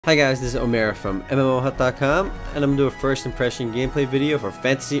Hi guys, this is Omer from MMOHut.com, and I'm going to do a first impression gameplay video for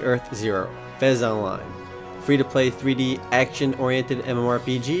Fantasy Earth Zero, Fez Online. Free-to-play 3D action-oriented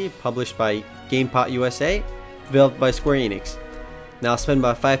MMORPG published by GamePot USA, developed by Square Enix. Now I'll spend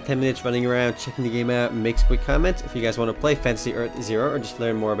about 5-10 minutes running around checking the game out and make some quick comments. If you guys want to play Fantasy Earth Zero or just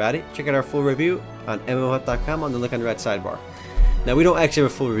learn more about it, check out our full review on MMOHut.com on the link on the right sidebar. Now we don't actually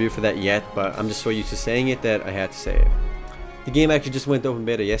have a full review for that yet, but I'm just so used to saying it that I had to say it. The game actually just went to open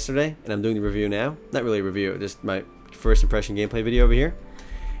beta yesterday, and I'm doing the review now. Not really a review, just my first impression gameplay video over here.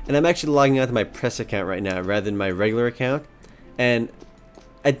 And I'm actually logging onto my press account right now rather than my regular account. And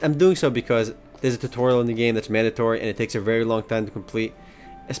I'm doing so because there's a tutorial in the game that's mandatory, and it takes a very long time to complete.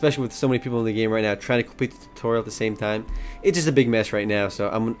 Especially with so many people in the game right now trying to complete the tutorial at the same time. It's just a big mess right now,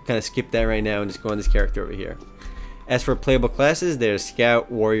 so I'm going to skip that right now and just go on this character over here. As for playable classes, there's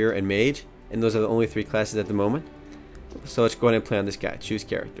Scout, Warrior, and Mage. And those are the only 3 classes at the moment. So let's go ahead and play on this guy. Choose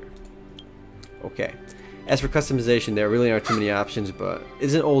character. Okay. As for customization, there really aren't too many options, but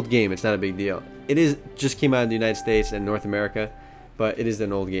it's an old game. It's not a big deal. It is just came out in the United States and North America, but it is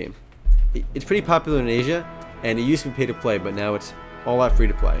an old game. It's pretty popular in Asia, and it used to be pay to play, but now it's all out free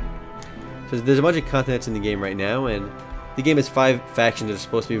to play. So there's a bunch of content that's in the game right now, and the game has 5 factions that are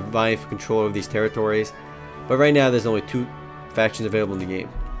supposed to be vying for control of these territories, but right now there's only 2 factions available in the game,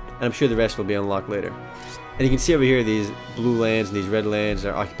 and I'm sure the rest will be unlocked later. And you can see over here these blue lands and these red lands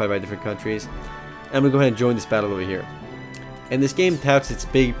are occupied by different countries. And I'm going to go ahead and join this battle over here. And this game touts its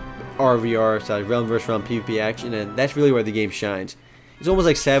big RVR, so realm versus realm PvP action, and that's really where the game shines. It's almost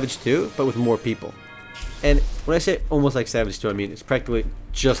like Savage 2, but with more people. And when I say almost like Savage 2, I mean it's practically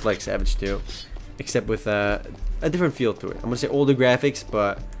just like Savage 2, except with a different feel to it. I'm going to say older graphics,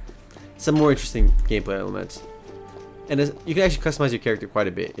 but some more interesting gameplay elements. And you can actually customize your character quite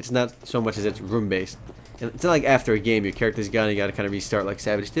a bit. It's not so much as it's room-based. And it's not like after a game your character's gone and you gotta kind of restart like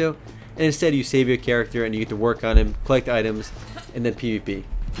Savage 2. And instead you save your character and you get to work on him, collect items, and then PvP.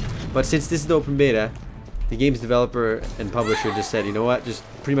 But since this is the open beta, the game's developer and publisher just said, you know what, just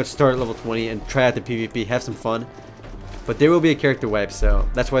pretty much start at level 20 and try out the PvP, have some fun. But there will be a character wipe, so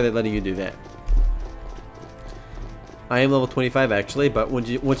that's why they're letting you do that. I am level 25 actually, but once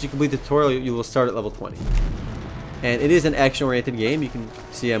you complete the tutorial, you will start at level 20. And it is an action-oriented game. You can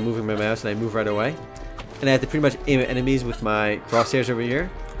see I'm moving my mouse and I move right away. And I have to pretty much aim at enemies with my crosshairs over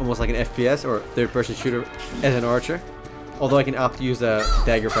here, almost like an FPS or third-person shooter as an archer. Although I can opt to use a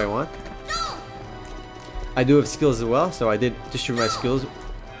dagger if I want. I do have skills as well, so I did distribute my skills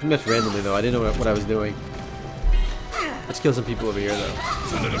pretty much randomly though. I didn't know what I was doing. Let's kill some people over here though.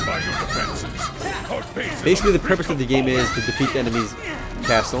 Basically the purpose of the game is to defeat the enemy's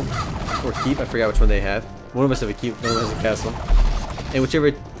castle, or keep, I forgot which one they have. One of us have a keep, one of us has a castle.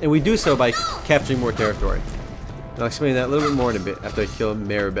 And we do so by capturing more territory. And I'll explain that a little bit more in a bit after I kill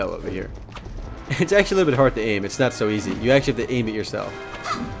Maribel over here. It's actually a little bit hard to aim. It's not so easy. You actually have to aim it yourself.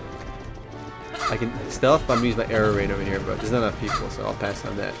 I can stealth, but I'm using my arrow rain over here, but there's not enough people, so I'll pass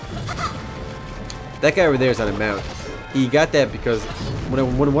on that. That guy over there is on a mount. He got that because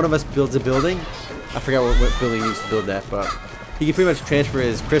when one of us builds a building, I forgot what building he needs to build that, but he can pretty much transfer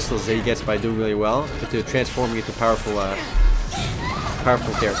his crystals that he gets by doing really well into transforming into powerful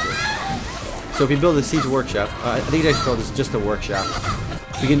character. So if you build a siege workshop, I think it's actually called just a workshop.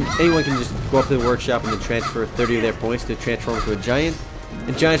 Anyone can just go up to the workshop and then transfer 30 of their points to transform into a giant.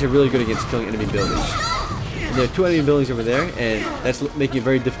 And giants are really good against killing enemy buildings. And there are 2 enemy buildings over there, and that's making it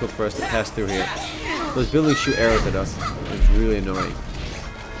very difficult for us to pass through here. Those buildings shoot arrows at us. It's really annoying.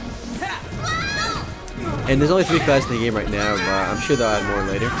 And there's only 3 classes in the game right now, but I'm sure they'll add more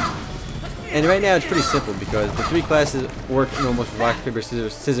later. And right now it's pretty simple because the 3 classes work in almost rock, paper,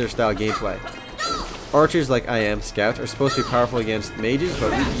 scissors style gameplay. Archers, like I am, scouts, are supposed to be powerful against mages,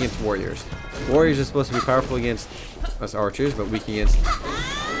 but weak against warriors. Warriors are supposed to be powerful against us archers, but weak against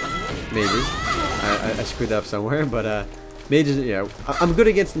mages. I screwed that up somewhere, but mages, yeah, I'm good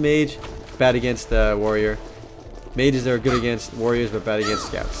against the mage, bad against the warrior. Mages are good against warriors, but bad against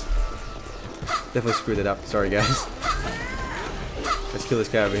scouts. Definitely screwed it up. Sorry, guys. Let's kill this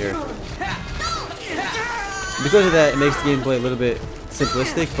guy over here. Because of that, it makes the gameplay a little bit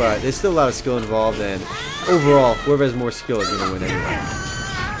simplistic, but there's still a lot of skill involved, and overall, whoever has more skill is going to win anyway.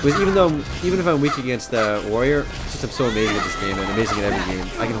 Because even if I'm weak against the warrior, since I'm so amazing at this game and amazing at every game,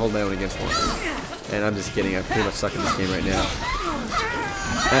 I can hold my own against one. And I'm just kidding, I pretty much suck at this game right now.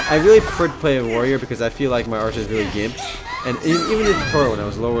 I really prefer to play a warrior because I feel like my archer is really gimp. And even in the tutorial when I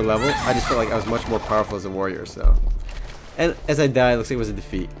was lower level, I just felt like I was much more powerful as a warrior, so. And as I died, it looks like it was a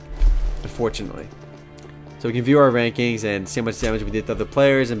defeat, unfortunately. So we can view our rankings and see how much damage we did to other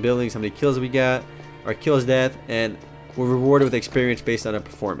players and buildings, how many kills we got, our kills death, and we're rewarded with experience based on our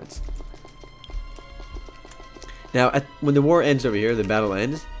performance. Now, when the war ends over here, the battle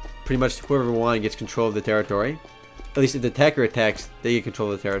ends, pretty much whoever won gets control of the territory. At least if the attacker attacks, they get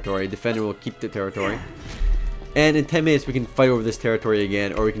control of the territory. The defender will keep the territory. And in 10 minutes, we can fight over this territory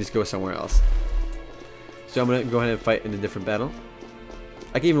again, or we can just go somewhere else. So I'm going to go ahead and fight in a different battle.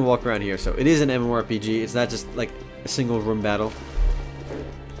 I can even walk around here. So it is an MMORPG. It's not just like a single room battle.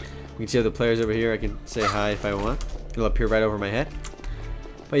 We can see other players over here. I can say hi if I want. It'll appear right over my head.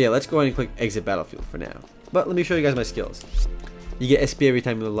 But yeah, let's go ahead and click exit battlefield for now. But let me show you guys my skills. You get SP every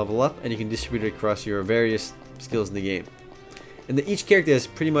time you level up, and you can distribute it across your various skills in the game. And each character has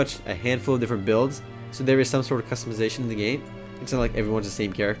pretty much a handful of different builds, so there is some sort of customization in the game. It's not like everyone's the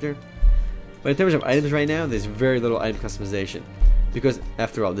same character. But in terms of items right now, there's very little item customization. Because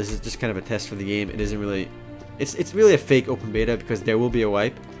after all, this is just kind of a test for the game. It isn't really... It's really a fake open beta because there will be a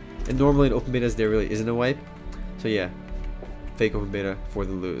wipe. And normally in open betas there really isn't a wipe. So yeah, fake open beta for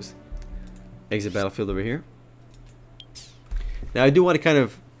the lose. Exit battlefield over here. Now I do want to kind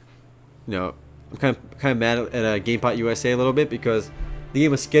of, you know, I'm kind of mad at GamePot USA a little bit because the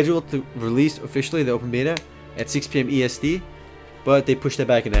game was scheduled to release officially the open beta at 6 p.m. EST, but they pushed it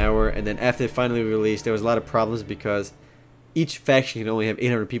back an hour, and then after it finally released, there was a lot of problems because each faction can only have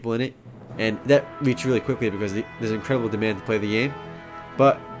 800 people in it, and that reached really quickly because there's incredible demand to play the game.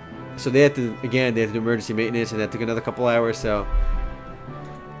 But so they had to do emergency maintenance, and that took another couple hours, so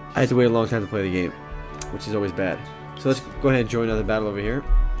I had to wait a long time to play the game, which is always bad. So let's go ahead and join another battle over here.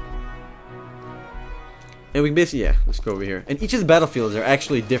 And we can basically, yeah, let's go over here. And each of the battlefields are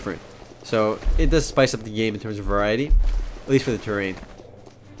actually different. So it does spice up the game in terms of variety, at least for the terrain.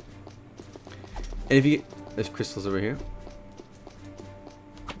 And if you, there's crystals over here.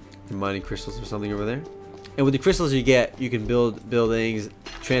 You're mining crystals or something over there. And with the crystals you get, you can build buildings,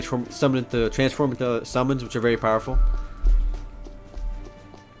 transform into summons, which are very powerful.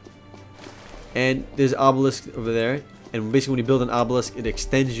 And there's obelisks over there, and basically when you build an obelisk, it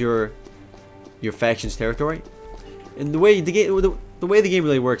extends your faction's territory. And the way the game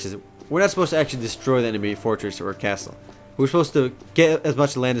really works is we're not supposed to actually destroy the enemy fortress or castle. We're supposed to get as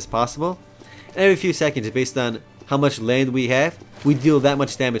much land as possible. And every few seconds, based on how much land we have, we deal that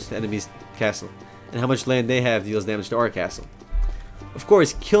much damage to the enemy's castle, and how much land they have deals damage to our castle. Of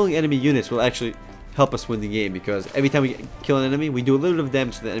course, killing enemy units will actually help us win the game because every time we kill an enemy, we do a little bit of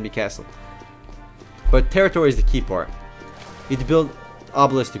damage to the enemy castle. But territory is the key part. You need to build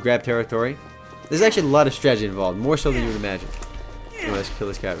obelisks to grab territory. There's actually a lot of strategy involved, more so than you would imagine. Anyway, let's kill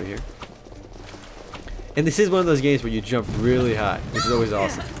this guy over here. And this is one of those games where you jump really high, which is always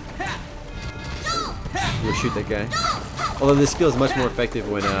awesome. You'll shoot that guy. Although this skill is much more effective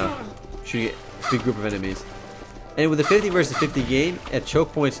when shooting a big group of enemies. And with a 50 versus 50 game, at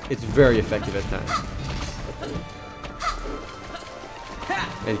choke points, it's very effective at times.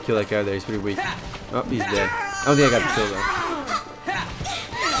 And kill that guy there, he's pretty weak. Oh, he's dead. I don't think I got the kill though.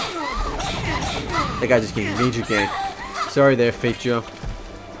 That guy just getting major gank. Sorry there, Fake Joe.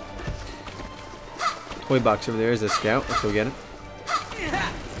 Toy box over there is a scout. Let's go get him.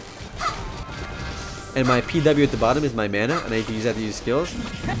 And my PW at the bottom is my mana, and I need to use that to use skills.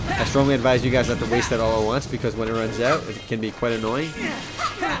 I strongly advise you guys not to waste that all at once because when it runs out, it can be quite annoying.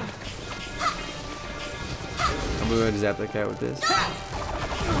 I'm going to zap that guy with this.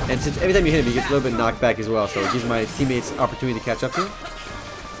 And since every time you hit him, he gets a little bit knocked back as well, so it gives my teammates opportunity to catch up to him.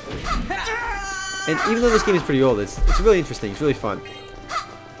 And even though this game is pretty old, it's really interesting, it's really fun.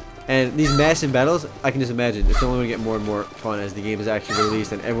 And these massive battles, I can just imagine, it's only going to get more and more fun as the game is actually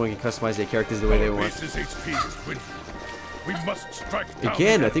released and everyone can customize their characters the way they want.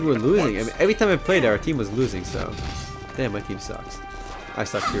 Again, I think we're losing. I mean, every time I played, our team was losing, so... Damn, my team sucks. I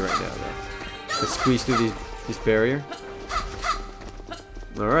suck too right now, though. Let's squeeze through this barrier.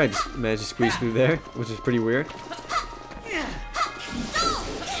 Alright, just managed to squeeze through there, which is pretty weird.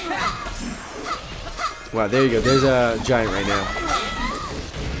 Wow, there you go. There's a giant right now.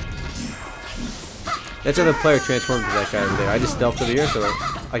 That's how the player transformed to that guy over there. I just stealthed over here so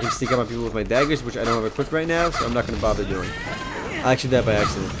I can sneak up on people with my daggers, which I don't have equipped right now, so I'm not going to bother doing. I actually did that by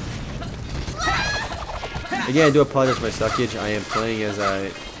accident. Again, I do apologize for my suckage. I am playing as I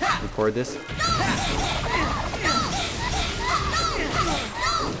record this.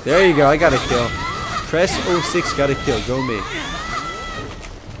 There you go, I got a kill. Press 06 got a kill. Go me.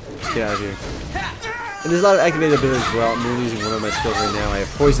 Let's get out of here. And there's a lot of activated abilities as well. I'm only using one of my skills right now. I have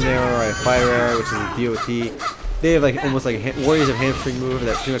Poison Arrow, I have Fire Arrow, which is a DOT. They have like almost like a Warriors of Hamstring move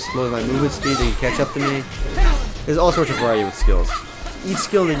that pretty much slows my movement speed. They can catch up to me. There's all sorts of variety with skills. Each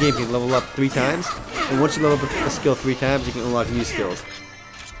skill in the game can level up 3 times. And once you level up a skill 3 times, you can unlock new skills.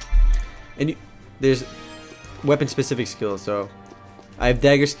 And there's weapon specific skills. So I have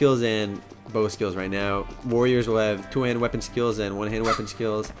dagger skills and bow skills right now. Warriors will have two-hand weapon skills and one-hand weapon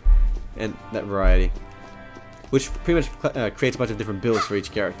skills, and that variety, which pretty much creates a bunch of different builds for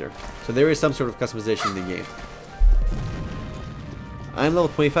each character. So there is some sort of customization in the game. I'm level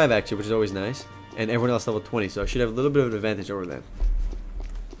 25 actually, which is always nice, and everyone else level 20, so I should have a little bit of an advantage over them.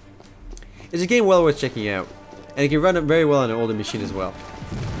 It's a game well worth checking out, and it can run it very well on an older machine as well.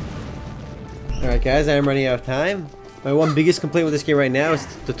 Alright guys, I am running out of time. My one biggest complaint with this game right now is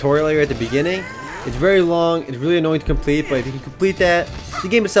the tutorial area at the beginning. It's very long, it's really annoying to complete, but if you can complete that, the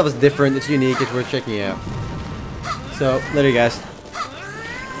game itself is different, it's unique, it's worth checking out. So, later guys.